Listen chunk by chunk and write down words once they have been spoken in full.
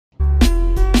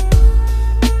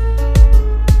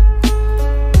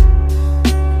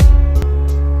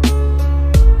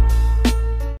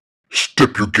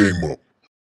Step your game up.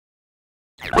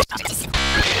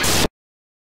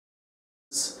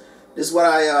 This is what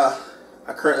I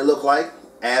currently look like.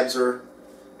 Abs are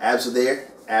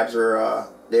there. Abs are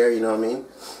there. You know what I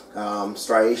mean?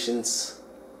 Striations.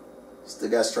 Still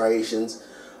got striations.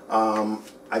 I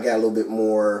got a little bit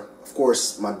more. Of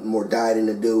course, more dieting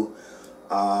to do.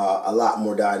 A lot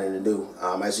more dieting to do.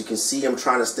 As you can see, I'm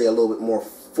trying to stay a little bit more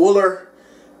fuller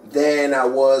than I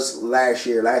was last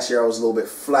year. Last year I was a little bit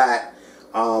flat.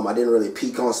 I didn't really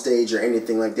peak on stage or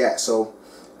anything like that. So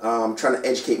I'm trying to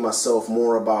educate myself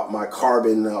more about my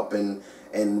carbon up and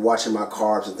watching my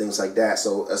carbs and things like that.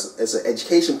 So it's an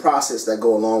education process that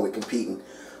go along with competing.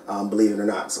 Believe it or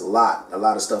not, it's a lot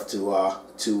of stuff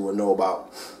to know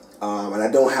about. And I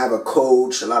don't have a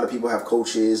coach. A lot of people have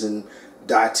coaches and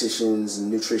dietitians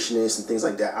and nutritionists and things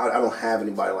like that. I don't have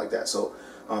anybody like that. So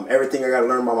everything I got to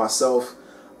learn by myself.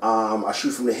 I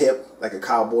shoot from the hip like a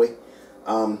cowboy.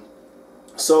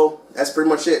 So that's pretty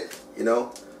much it. You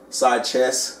know, side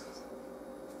chest.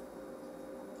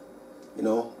 You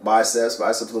know, biceps.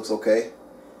 Biceps looks okay.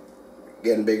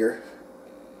 Getting bigger.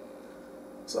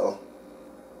 So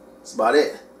that's about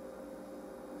it.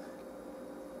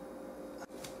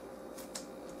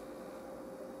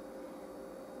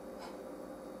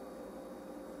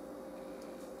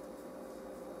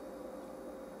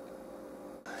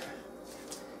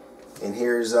 And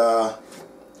here's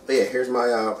here's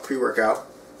my pre-workout.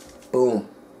 Boom.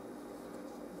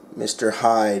 Mr.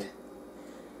 Hyde.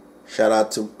 Shout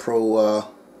out to Pro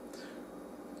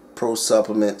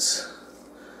Supplements.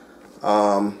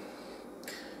 Yeah,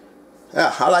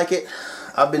 I like it.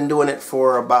 I've been doing it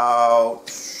for about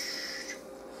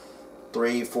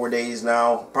 3-4 days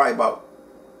now. Probably about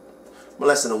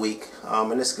less than a week.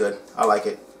 And it's good. I like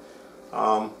it.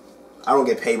 I don't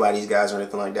get paid by these guys or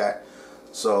anything like that.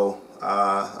 So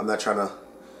I'm not trying to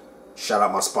shout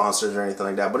out my sponsors or anything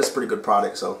like that, but it's a pretty good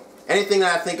product. So anything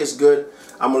that I think is good,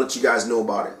 I'm gonna let you guys know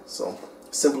about it. So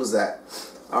simple as that.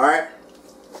 All right,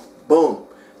 boom.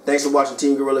 Thanks for watching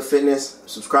Team Gorilla Fitness.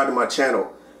 Subscribe to my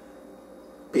channel.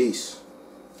 Peace.